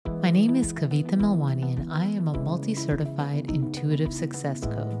My name is Kavitha Melwani, and I am a multi-certified intuitive success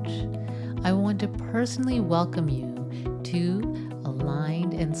coach. I want to personally welcome you to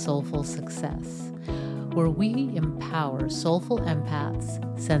Aligned and Soulful Success, where we empower soulful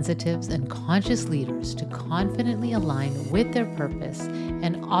empaths, sensitives, and conscious leaders to confidently align with their purpose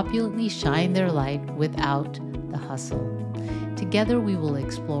and opulently shine their light without the hustle. Together, we will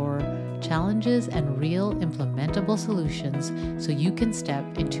explore challenges and real implementable solutions so you can step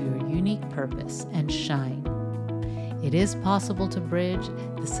into your unique purpose and shine. It is possible to bridge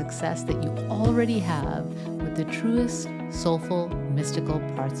the success that you already have with the truest, soulful, mystical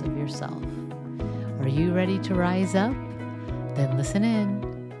parts of yourself. Are you ready to rise up? Then listen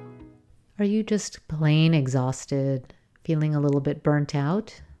in. Are you just plain exhausted, feeling a little bit burnt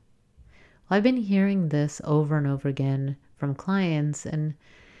out? Well, I've been hearing this over and over again from clients and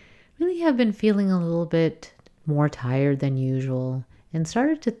really have been feeling a little bit more tired than usual and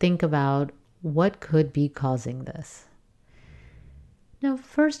started to think about what could be causing this. Now,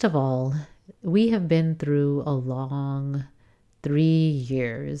 first of all, we have been through a long 3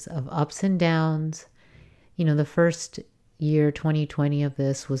 years of ups and downs. The first year, 2020 of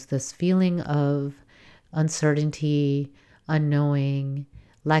this was this feeling of uncertainty, unknowing,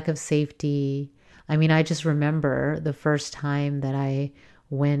 lack of safety. I just remember the first time that I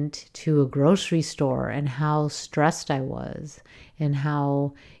went to a grocery store and how stressed I was and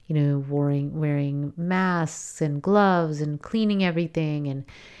how, wearing masks and gloves and cleaning everything. And,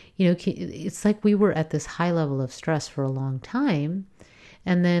 it's like we were at this high level of stress for a long time.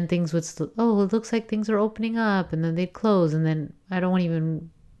 And then things would, it looks like things are opening up, and then they'd close. And then I don't want to even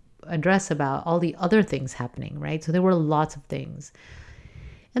address about all the other things happening, right? So there were lots of things.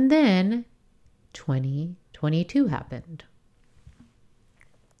 And then 2022 happened.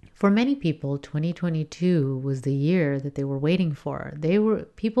 For many people, 2022 was the year that they were waiting for.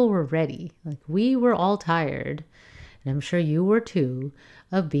 People were ready. Like, we were all tired, and I'm sure you were too,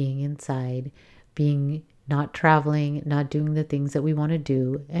 of being inside, not traveling, not doing the things that we want to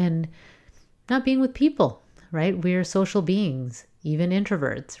do, and not being with people, right? We're social beings, even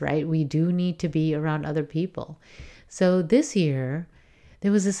introverts, right? We do need to be around other people. So this year,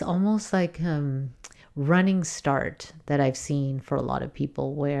 there was this almost like running start that I've seen for a lot of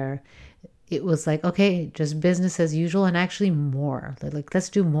people, where it was like, okay, just business as usual, and actually more. Like, let's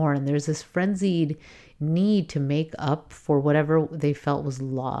do more. And there's this frenzied need to make up for whatever they felt was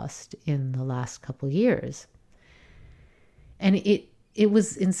lost in the last couple of years. And it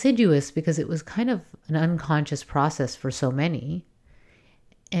was insidious because it was kind of an unconscious process for so many.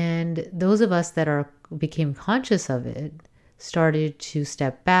 And those of us that became conscious of it started to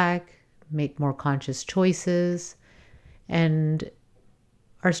step back, make more conscious choices, and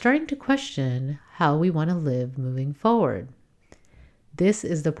are starting to question how we want to live moving forward. This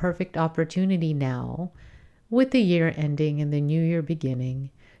is the perfect opportunity now, with the year ending and the new year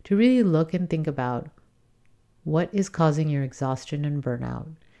beginning, to really look and think about what is causing your exhaustion and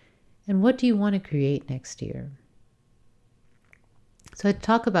burnout, and what do you want to create next year. So I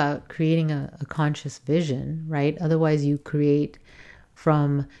talk about creating a conscious vision, right? Otherwise you create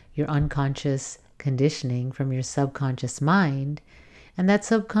from your unconscious conditioning, from your subconscious mind. And that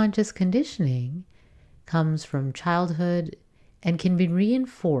subconscious conditioning comes from childhood and can be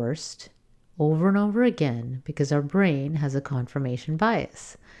reinforced over and over again because our brain has a confirmation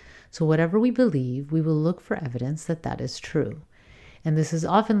bias. So whatever we believe, we will look for evidence that that is true. And this is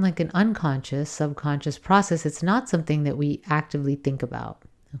often like an unconscious, subconscious process. It's not something that we actively think about,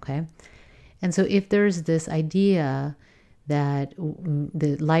 okay? And so if there's this idea that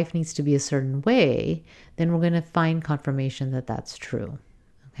the life needs to be a certain way, then we're going to find confirmation that that's true,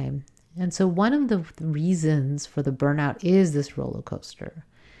 okay? And so one of the reasons for the burnout is this roller coaster.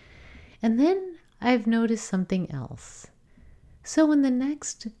 And then I've noticed something else. So in the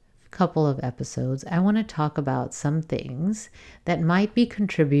next couple of episodes, I want to talk about some things that might be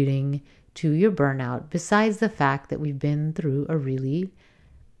contributing to your burnout, besides the fact that we've been through a really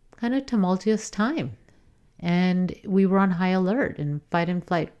kind of tumultuous time. And we were on high alert and fight and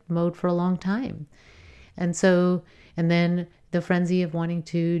flight mode for a long time. And then the frenzy of wanting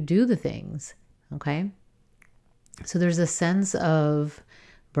to do the things, okay? So there's a sense of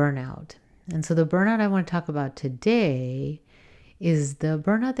burnout. And so the burnout I want to talk about today is the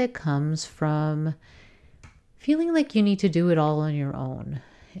burnout that comes from feeling like you need to do it all on your own.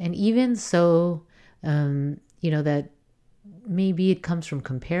 And even so, that maybe it comes from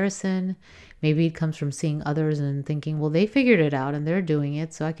comparison. Maybe it comes from seeing others and thinking, well, they figured it out and they're doing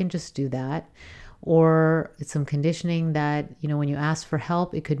it, so I can just do that. Or it's some conditioning that, when you ask for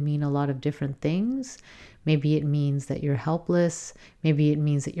help, it could mean a lot of different things. Maybe it means that you're helpless. Maybe it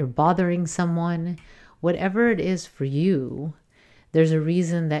means that you're bothering someone. Whatever it is for you, there's a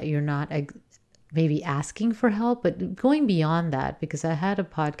reason that you're not maybe asking for help, but going beyond that, because I had a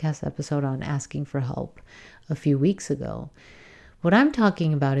podcast episode on asking for help a few weeks ago. What I'm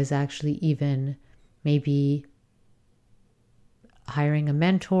talking about is actually even maybe hiring a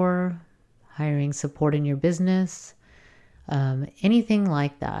mentor, hiring support in your business, anything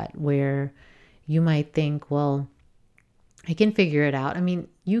like that, where you might think, well, I can figure it out. I mean,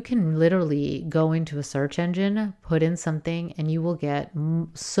 you can literally go into a search engine, put in something, and you will get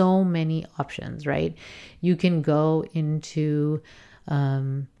so many options, right? You can go into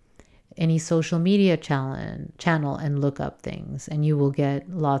any social media channel and look up things, and you will get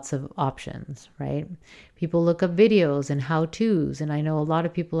lots of options, right? People look up videos and how-tos, and I know a lot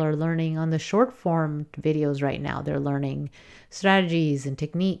of people are learning on the short form videos right now. They're learning strategies and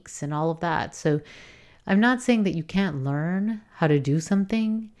techniques and all of that. So I'm not saying that you can't learn how to do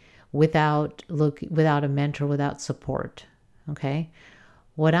something without a mentor, without support, okay?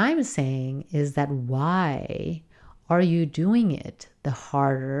 What I'm saying is that why are you doing it the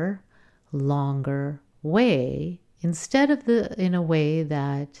harder, longer way instead of in a way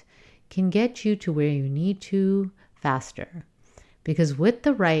that can get you to where you need to faster? Because with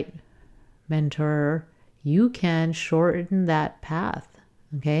the right mentor, you can shorten that path,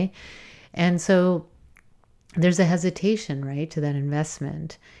 okay? And so there's a hesitation, right, to that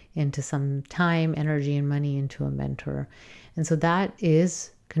investment into some time, energy, and money into a mentor. And so that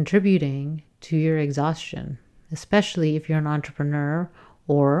is contributing to your exhaustion, especially if you're an entrepreneur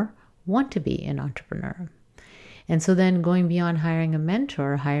or want to be an entrepreneur. And so then going beyond hiring a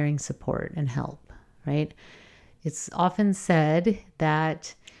mentor, hiring support and help, right? It's often said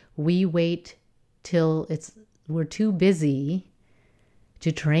that we wait till we're too busy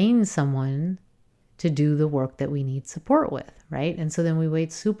to train someone to do the work that we need support with, right? And so then we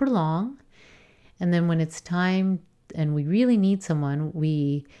wait super long. And then when it's time and we really need someone,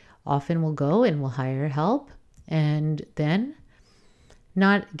 we often will go and we'll hire help and then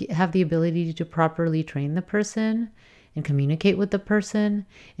not have the ability to properly train the person and communicate with the person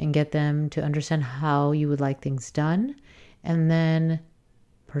and get them to understand how you would like things done. And then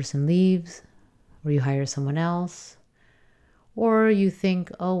person leaves, or you hire someone else. Or you think,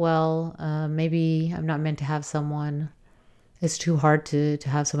 oh, well, maybe I'm not meant to have someone. It's too hard to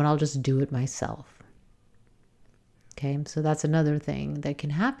have someone. I'll just do it myself. Okay, so that's another thing that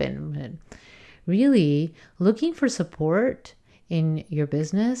can happen. But really looking for support in your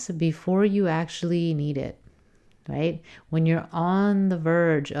business before you actually need it, right? When you're on the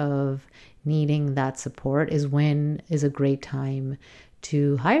verge of needing that support is a great time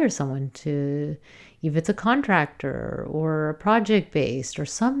to hire someone, if it's a contractor or a project-based or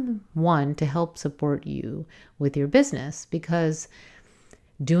someone to help support you with your business, because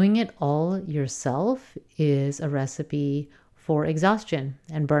doing it all yourself is a recipe for exhaustion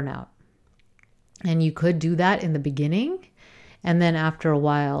and burnout. And you could do that in the beginning, and then after a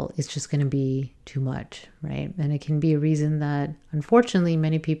while, it's just going to be too much, right? And it can be a reason that, unfortunately,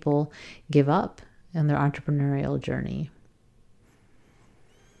 many people give up in their entrepreneurial journey.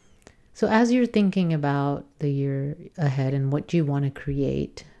 So as you're thinking about the year ahead and what you want to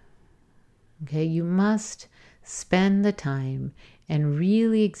create, okay, you must spend the time and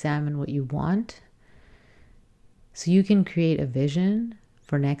really examine what you want so you can create a vision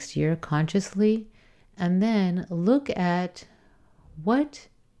for next year consciously, and then look at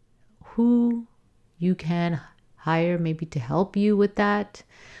who you can hire maybe to help you with that,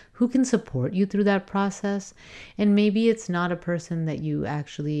 who can support you through that process. And maybe it's not a person that you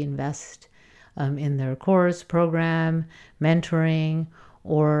actually invest in their course, program, mentoring,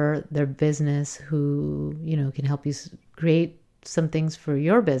 or their business who, can help you create some things for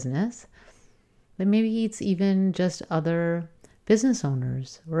your business. But maybe it's even just other business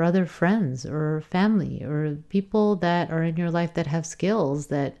owners or other friends or family or people that are in your life that have skills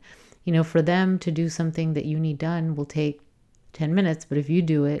that, for them to do something that you need done will take 10 minutes, but if you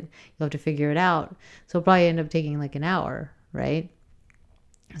do it, you'll have to figure it out. So it'll probably end up taking like an hour, right?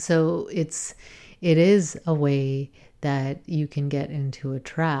 So it is a way that you can get into a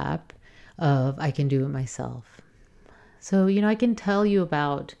trap of, I can do it myself. So, I can tell you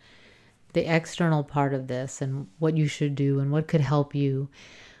about the external part of this and what you should do and what could help you.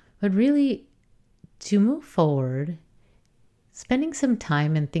 But really, to move forward, spending some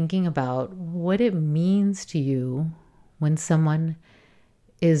time and thinking about what it means to you when someone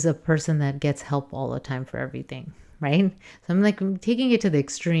is a person that gets help all the time for everything, right? So I'm taking it to the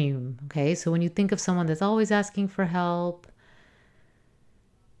extreme, okay? So when you think of someone that's always asking for help,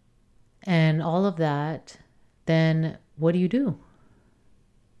 And all of that, then what do you do?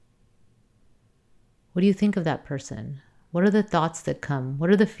 What do you think of that person? What are the thoughts that come? What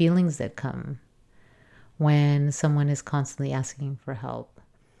are the feelings that come when someone is constantly asking for help?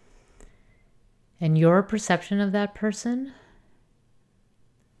 And your perception of that person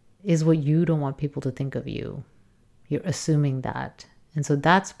is what you don't want people to think of you. You're assuming that. And so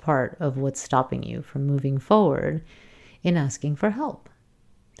that's part of what's stopping you from moving forward in asking for help.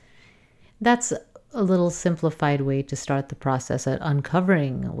 That's a little simplified way to start the process at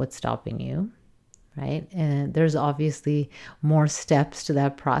uncovering what's stopping you, right? And there's obviously more steps to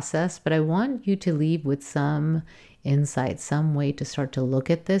that process, but I want you to leave with some insight, some way to start to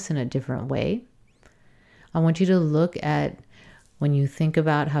look at this in a different way. I want you to look at when you think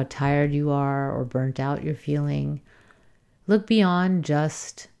about how tired you are or burnt out you're feeling, look beyond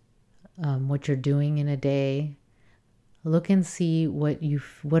just what you're doing in a day. Look and see what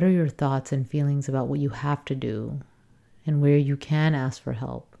are your thoughts and feelings about what you have to do and where you can ask for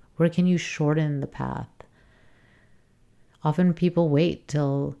help. Where can you shorten the path? Often people wait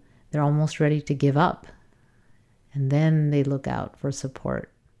till they're almost ready to give up, and then they look out for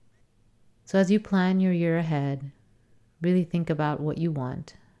support. So as you plan your year ahead, really think about what you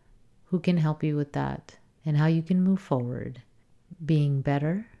want, who can help you with that, and how you can move forward, being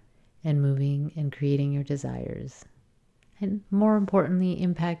better and moving and creating your desires. And more importantly,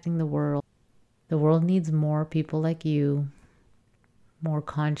 impacting the world. The world needs more people like you, more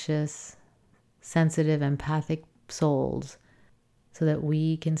conscious, sensitive, empathic souls, so that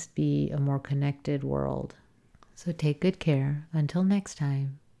we can be a more connected world. So take good care. Until next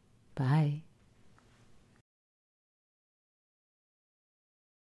time, bye.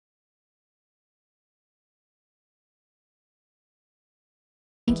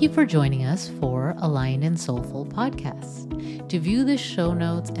 Thank you for joining us for Aligned and Soulful Podcast. To view the show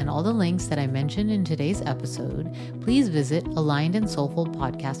notes and all the links that I mentioned in today's episode, please visit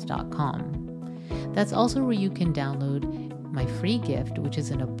alignedandsoulfulpodcast.com. That's also where you can download my free gift, which is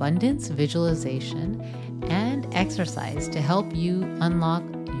an abundance visualization and exercise to help you unlock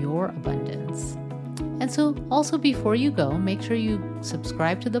your abundance. And so also before you go, make sure you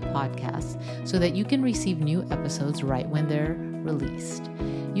subscribe to the podcast so that you can receive new episodes right when they're released.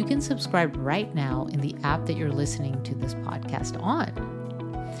 You can subscribe right now in the app that you're listening to this podcast on.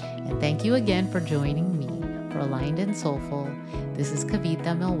 And thank you again for joining me for Aligned and Soulful. This is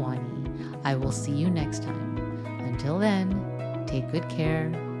Kavita Melwani. I will see you next time. Until then, take good care.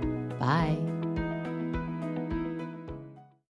 Bye.